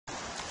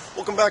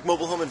Welcome back,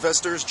 mobile home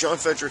investors. John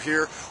Fedro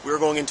here. We are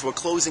going into a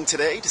closing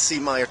today to see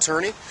my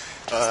attorney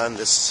on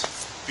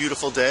this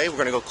beautiful day. We're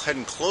going to go ahead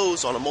and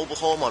close on a mobile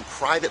home on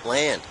private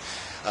land.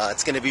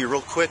 It's going to be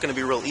real quick, going to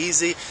be real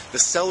easy. The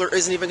seller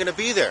isn't even going to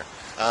be there.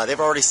 They've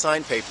already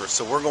signed papers,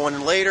 so we're going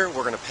in later.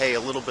 We're going to pay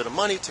a little bit of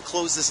money to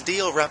close this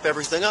deal, wrap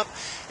everything up,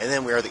 and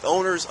then we are the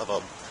owners of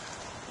a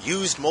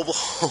used mobile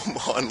home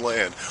on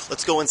land.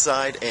 Let's go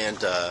inside and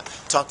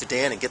talk to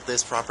Dan and get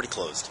this property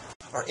closed.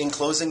 All right, in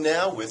closing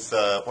now with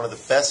one of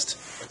the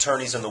best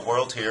attorneys in the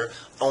world here.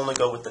 Only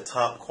go with the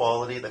top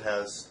quality that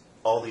has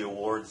all the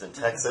awards in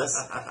Texas.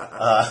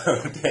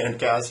 Dan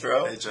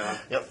Castro. Hey, John.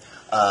 Yep.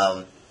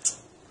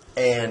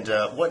 And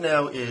what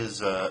now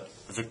is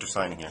Victor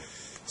signing here?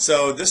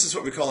 So this is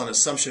what we call an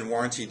assumption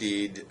warranty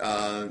deed.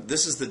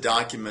 This is the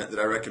document that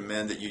I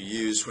recommend that you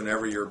use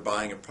whenever you're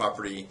buying a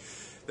property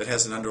that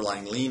has an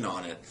underlying lien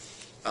on it.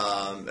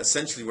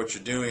 Essentially what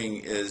you're doing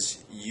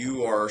is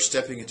you are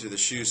stepping into the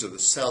shoes of the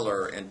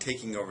seller and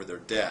taking over their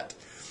debt.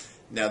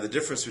 Now the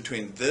difference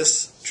between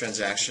this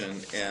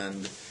transaction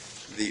and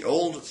the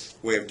old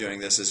way of doing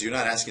this is you're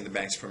not asking the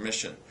bank's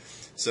permission.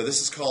 So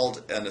this is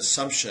called an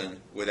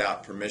assumption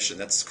without permission.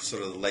 That's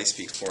sort of the lay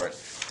speak for it.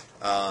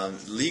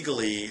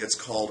 Legally it's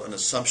called an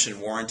assumption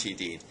warranty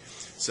deed.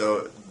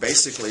 So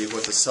basically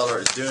what the seller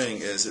is doing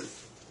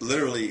is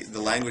literally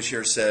the language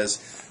here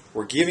says,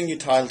 we're giving you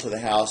title to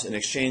the house in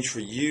exchange for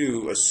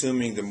you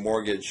assuming the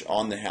mortgage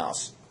on the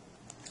house.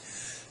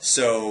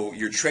 So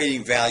you're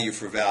trading value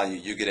for value.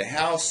 You get a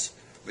house,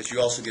 but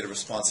you also get a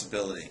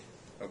responsibility.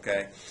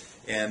 Okay?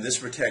 And this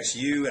protects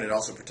you, and it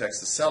also protects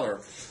the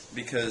seller,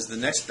 because the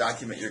next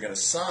document you're going to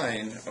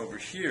sign over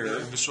here.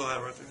 Yeah, initial that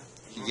right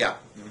there. Yeah.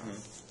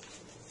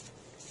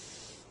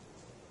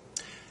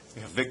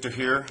 We have Victor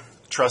here,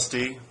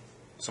 trustee,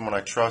 someone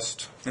I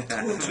trust to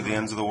the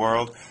ends of the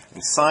world,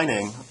 and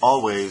signing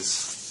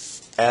always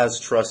as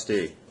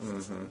trustee.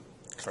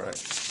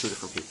 Correct. Two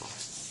different people.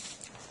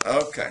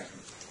 Okay.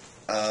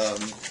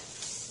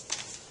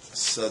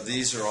 So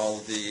these are all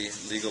the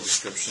legal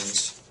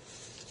descriptions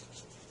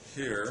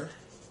here.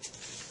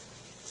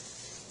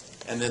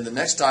 And then the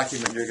next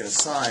document you're going to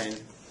sign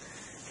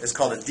is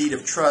called a deed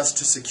of trust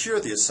to secure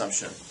the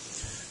assumption.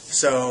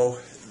 So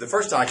the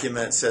first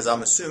document says,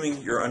 I'm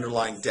assuming your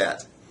underlying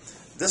debt.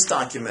 This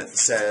document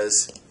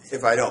says,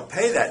 if I don't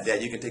pay that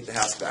debt, you can take the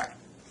house back.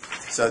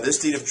 So this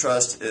deed of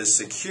trust is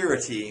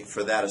security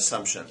for that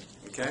assumption.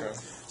 Okay?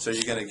 So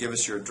you're going to give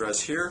us your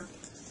address here.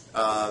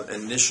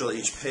 Initial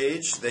each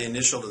page. They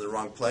initialed in the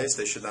wrong place.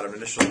 They should not have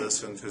initialed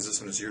this one because this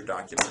one is your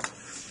document.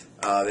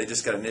 They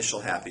just got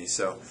initial happy.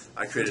 So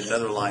I created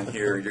another line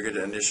here. You're going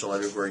to initial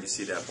everywhere you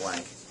see that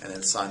blank, and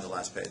then sign the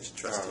last page.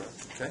 Trustee.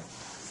 Okay?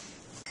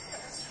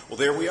 Well,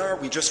 there we are.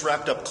 We just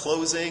wrapped up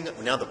closing.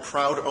 We're now the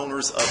proud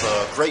owners of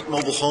a great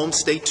mobile home.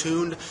 Stay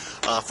tuned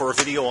for a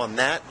video on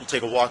that. We'll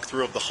take a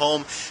walkthrough of the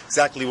home,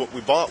 exactly what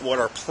we bought, what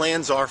our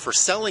plans are for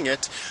selling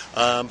it.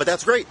 But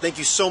that's great. Thank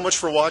you so much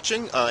for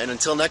watching. And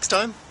until next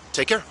time,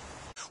 take care.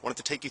 Wanted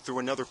to take you through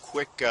another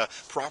quick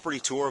property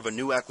tour of a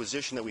new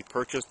acquisition that we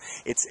purchased.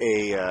 It's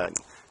a,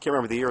 can't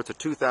remember the year, it's a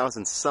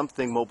 2000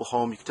 something mobile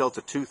home. You can tell it's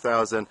a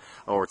 2000,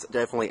 or it's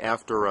definitely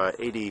after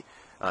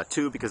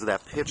 82 because of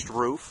that pitched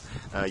roof.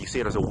 You see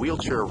it has a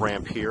wheelchair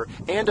ramp here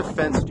and a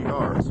fenced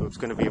yard, so it's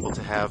going to be able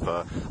to have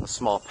a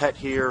small pet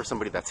here,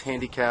 somebody that's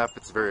handicapped.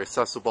 It's very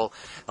accessible.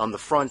 On the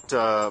front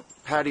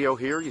patio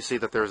here, you see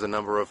that there's a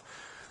number of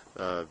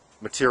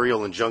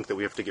material and junk that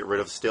we have to get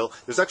rid of still.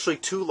 There's actually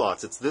two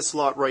lots. It's this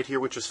lot right here,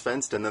 which is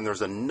fenced, and then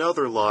there's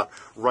another lot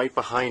right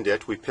behind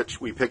it. We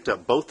picked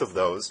up both of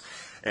those,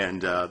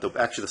 and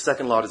actually the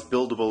second lot is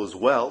buildable as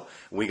well.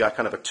 We got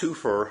kind of a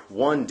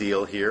 2-for-1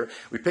 deal here.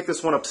 We picked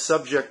this one up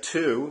subject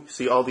to,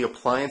 see all the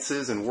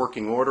appliances in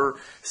working order,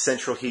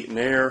 central heat and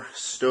air,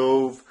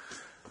 stove,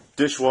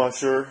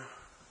 dishwasher,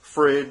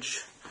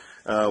 fridge.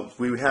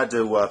 We had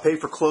to pay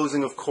for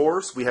closing, of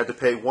course. We had to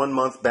pay 1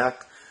 month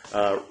back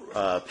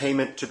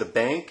payment to the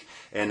bank,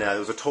 and it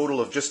was a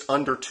total of just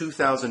under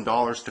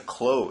 $2,000 to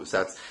close.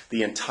 That's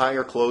the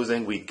entire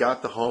closing. We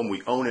got the home.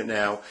 We own it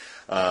now,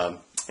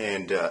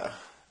 and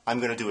I'm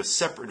going to do a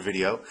separate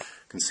video.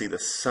 You can see the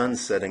sun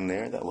setting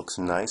there. That looks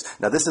nice.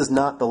 Now this is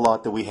not the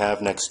lot that we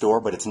have next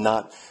door, but it's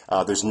not.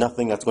 There's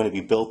nothing that's going to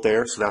be built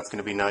there, so that's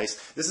going to be nice.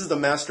 This is the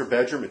master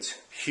bedroom. It's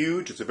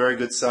huge. It's a very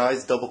good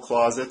size. Double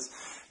closets.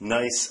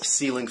 Nice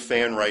ceiling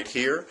fan right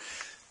here.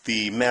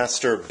 The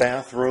master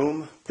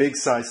bathroom, big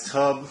size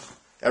tub,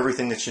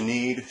 everything that you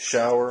need,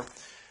 shower.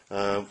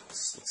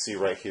 Let's see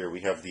right here, we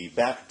have the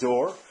back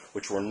door,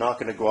 which we're not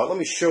going to go out. Let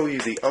me show you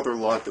the other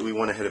lot that we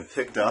went ahead and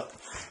picked up.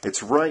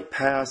 It's right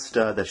past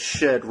the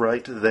shed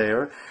right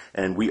there,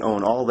 and we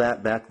own all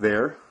that back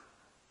there.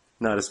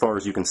 Not as far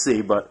as you can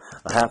see, but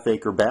a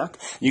half-acre back.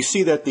 You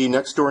see that the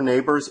next-door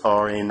neighbors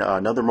are in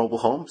another mobile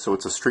home, so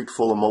it's a street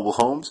full of mobile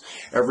homes.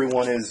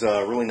 Everyone is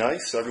really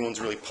nice.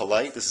 Everyone's really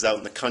polite. This is out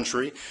in the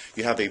country.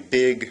 You have a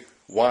big,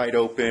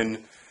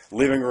 wide-open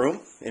living room,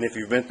 and if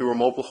you've been through a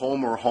mobile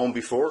home or a home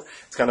before,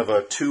 it's kind of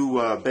a two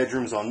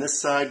bedrooms on this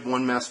side,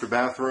 one master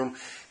bathroom,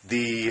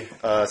 The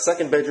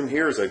second bedroom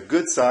here is a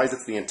good size.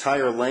 It's the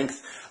entire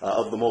length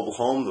of the mobile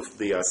home,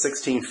 the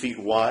 16 feet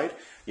wide.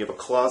 You have a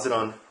closet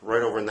on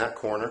right over in that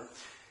corner.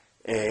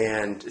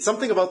 And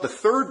something about the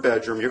third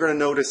bedroom, you're going to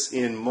notice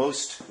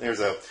there's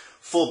a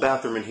full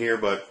bathroom in here,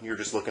 but you're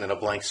just looking at a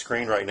blank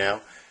screen right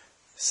now.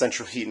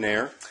 Central heat and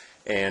air.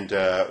 And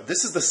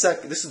this is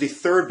the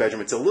third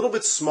bedroom. It's a little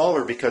bit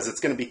smaller because it's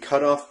going to be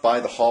cut off by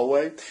the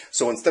hallway.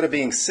 So instead of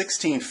being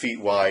 16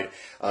 feet wide,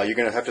 you're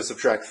going to have to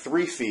subtract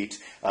 3 feet.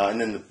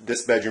 And then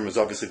this bedroom is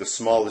obviously the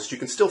smallest. You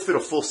can still fit a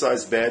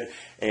full-size bed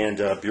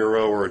and a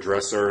bureau or a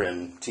dresser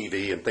and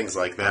TV and things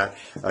like that.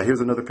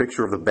 Here's another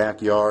picture of the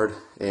backyard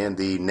and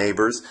the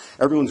neighbors.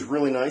 Everyone's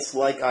really nice,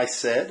 like I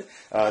said.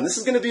 And this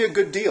is going to be a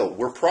good deal.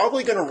 We're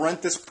probably going to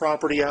rent this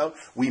property out.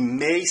 We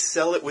may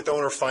sell it with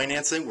owner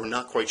financing. We're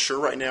not quite sure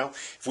right now.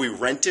 If we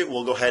rent it,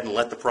 we'll go ahead and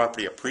let the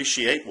property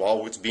appreciate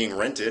while it's being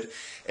rented,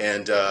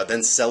 and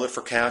then sell it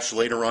for cash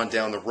later on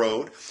down the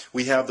road.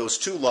 We have those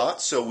 2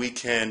 lots, so we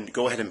can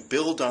go ahead and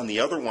build on the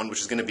other one,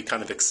 which is going to be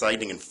kind of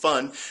exciting and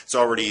fun. It's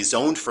already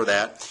zoned for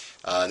that.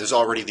 There's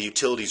already the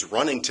utilities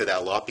running to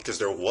that lot because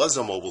there was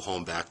a mobile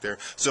home back there.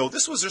 So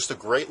this was just a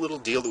great little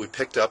deal that we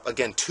picked up.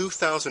 Again,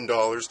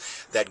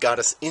 $2,000 that got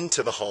us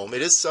into the home.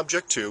 It is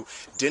subject to,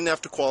 didn't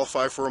have to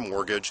qualify for a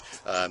mortgage.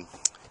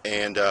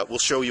 And we'll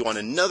show you on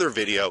another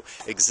video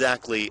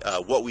exactly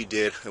what we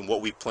did and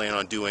what we plan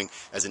on doing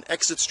as an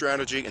exit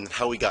strategy and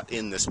how we got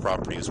in this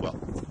property as well.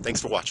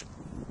 Thanks for watching.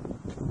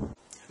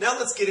 Now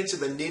let's get into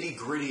the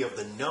nitty-gritty of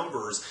the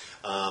numbers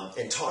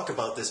and talk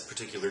about this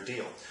particular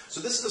deal. So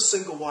this is a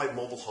single-wide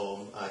mobile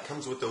home. It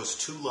comes with those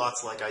 2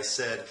 lots, like I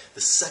said.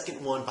 The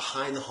second one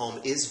behind the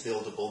home is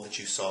buildable that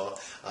you saw.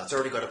 It's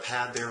already got a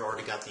pad there,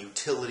 already got the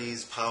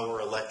utilities, power,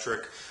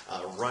 electric,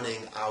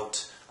 running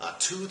out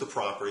to the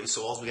property.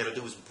 So all we got to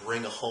do is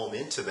bring a home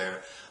into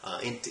there,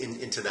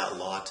 into that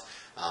lot.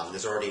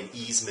 There's already an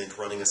easement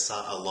running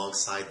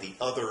alongside the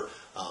other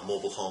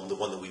mobile home, the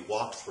one that we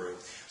walked through.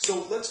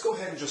 So let's go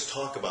ahead and just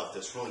talk about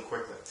this really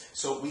quickly.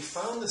 So we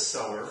found the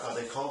seller.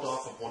 They called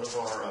off of one of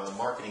our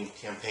marketing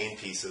campaign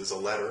pieces, a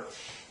letter,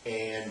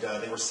 and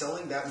they were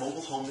selling that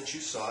mobile home that you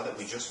saw that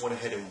we just went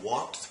ahead and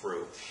walked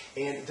through.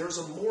 And there's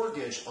a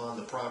mortgage on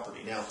the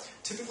property. Now,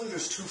 typically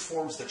there's 2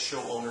 forms that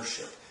show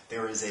ownership.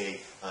 There is a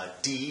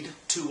deed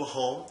to a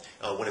home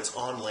when it's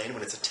on land,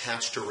 when it's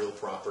attached to real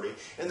property,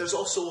 and there's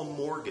also a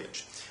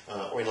mortgage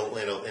or in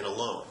a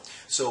loan.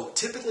 So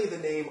typically the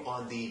name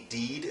on the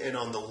deed and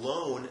on the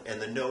loan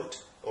and the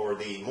note or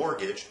the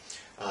mortgage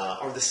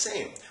are the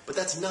same, but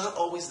that's not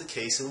always the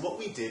case. And what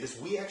we did is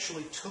we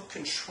actually took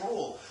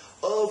control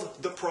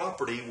of the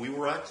property. We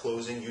were at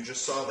closing, you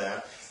just saw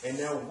that, and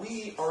now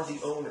we are the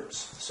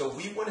owners. So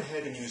we went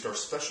ahead and used our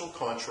special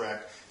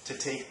contract to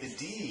take the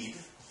deed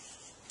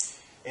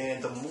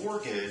and the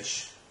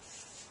mortgage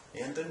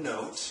and the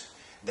note.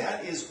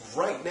 That is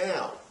right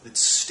now, it's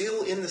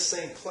still in the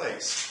same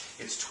place.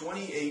 It's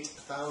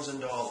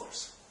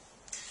 $28,000.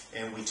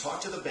 And we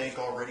talked to the bank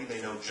already.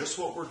 They know just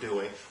what we're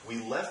doing.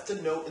 We left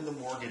the note and the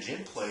mortgage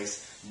in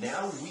place.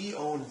 Now we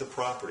own the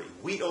property.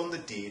 We own the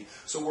deed.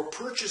 So we're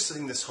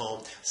purchasing this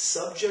home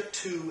subject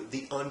to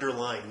the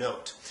underlying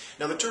note.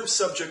 Now the term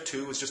subject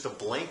to is just a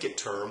blanket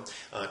term.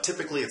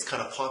 Typically it's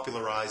kind of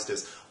popularized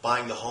as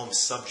buying the home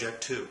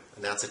subject to.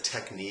 And that's a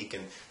technique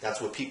and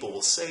that's what people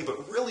will say.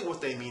 But really what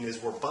they mean is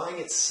we're buying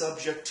it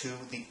subject to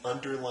the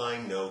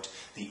underlying note,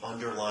 the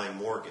underlying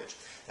mortgage.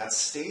 That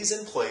stays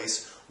in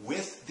place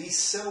with the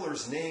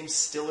seller's name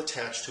still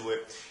attached to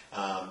it,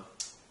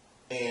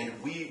 and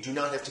we do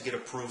not have to get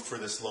approved for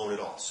this loan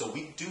at all. So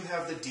we do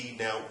have the deed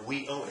now,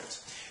 we own it.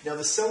 Now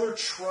the seller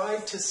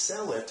tried to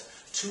sell it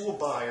to a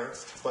buyer,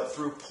 but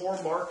through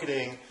poor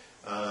marketing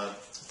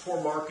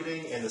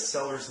and the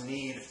seller's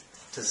need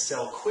to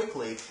sell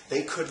quickly,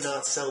 they could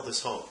not sell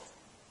this home.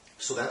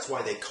 So that's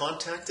why they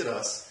contacted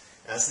us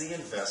as the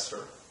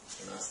investor,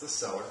 and that's the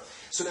seller.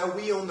 So now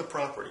we own the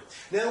property.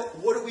 Now,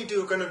 what are we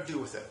going to do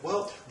with it?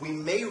 Well, we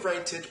may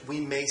rent it, we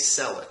may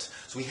sell it.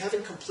 So we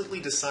haven't completely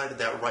decided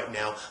that right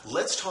now.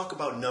 Let's talk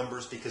about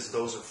numbers because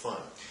those are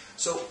fun.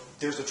 So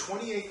there's a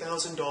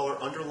 $28,000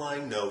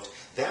 underlying note.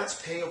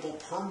 That's payable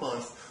per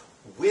month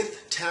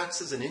with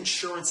taxes and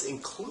insurance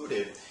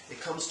included. It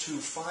comes to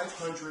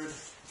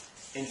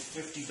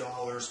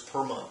 $550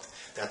 per month.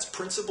 That's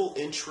principal,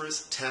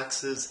 interest,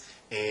 taxes,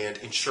 and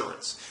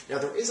insurance. Now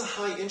there is a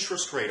high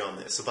interest rate on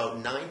this,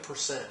 about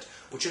 9%,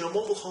 which in a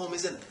mobile home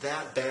isn't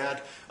that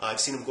bad. I've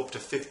seen them go up to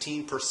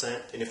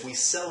 15%, and if we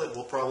sell it,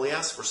 we'll probably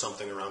ask for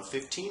something around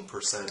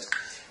 15%.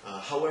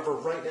 However,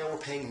 right now we're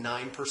paying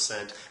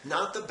 9%.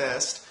 Not the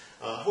best,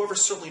 however,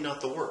 certainly not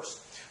the worst.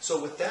 So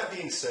with that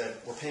being said,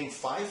 we're paying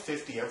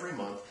 $550 every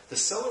month. The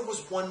seller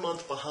was 1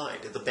 month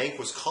behind. The bank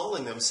was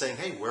calling them saying,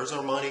 hey, where's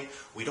our money?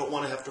 We don't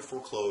want to have to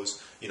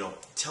foreclose.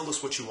 Tell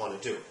us what you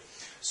want to do.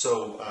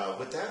 So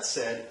with that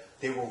said,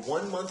 they were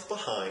 1 month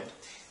behind,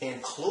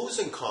 and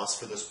closing costs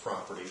for this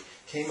property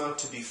came out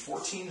to be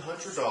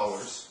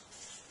 $1,400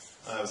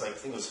 I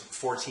think it was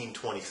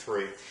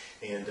 $1,423,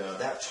 and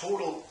that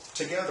total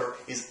together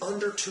is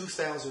under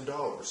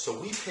 $2,000. So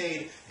we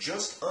paid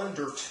just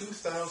under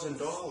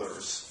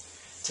 $2,000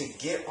 to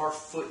get our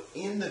foot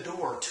in the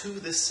door to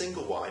this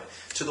single wide,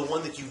 to the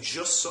one that you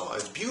just saw.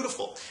 It's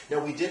beautiful.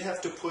 Now, we did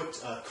have to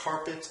put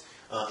carpet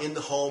in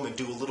the home and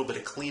do a little bit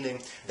of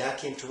cleaning. That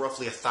came to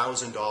roughly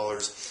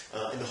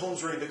 $1,000, and the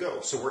home's ready to go.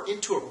 So we're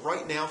into it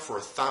right now for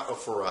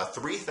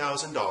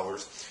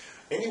 $3,000.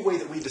 Any way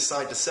that we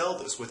decide to sell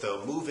this with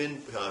a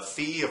move-in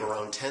fee of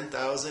around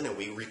 $10,000, and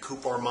we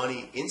recoup our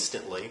money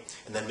instantly,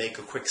 and then make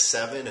a quick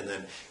 $7,000, and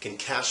then can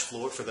cash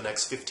flow it for the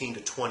next 15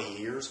 to 20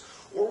 years,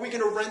 or are we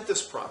going to rent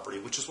this property,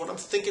 which is what I'm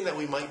thinking that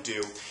we might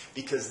do,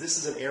 because this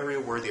is an area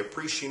where the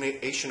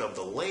appreciation of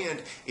the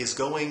land is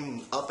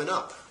going up and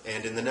up,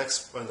 and in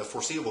the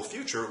foreseeable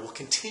future, it will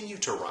continue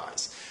to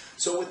rise.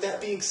 So with that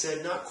being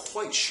said, not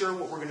quite sure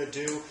what we're going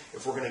to do,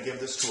 if we're going to give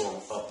this to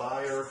a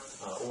buyer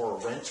or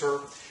a renter,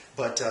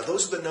 but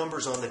those are the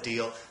numbers on the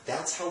deal.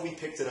 That's how we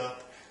picked it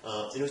up.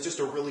 It was just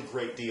a really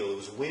great deal. It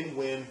was a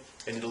win-win,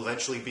 and it'll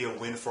eventually be a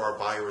win for our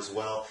buyer as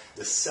well.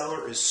 The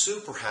seller is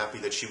super happy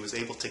that she was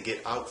able to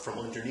get out from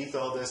underneath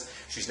all this.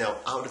 She's now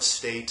out of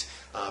state,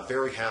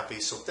 very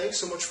happy. So thanks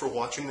so much for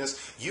watching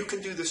this. You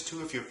can do this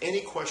too. If you have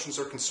any questions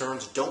or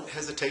concerns, don't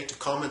hesitate to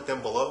comment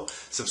them below.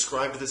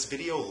 Subscribe to this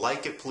video,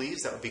 like it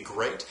please, that would be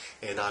great,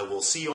 and I will see you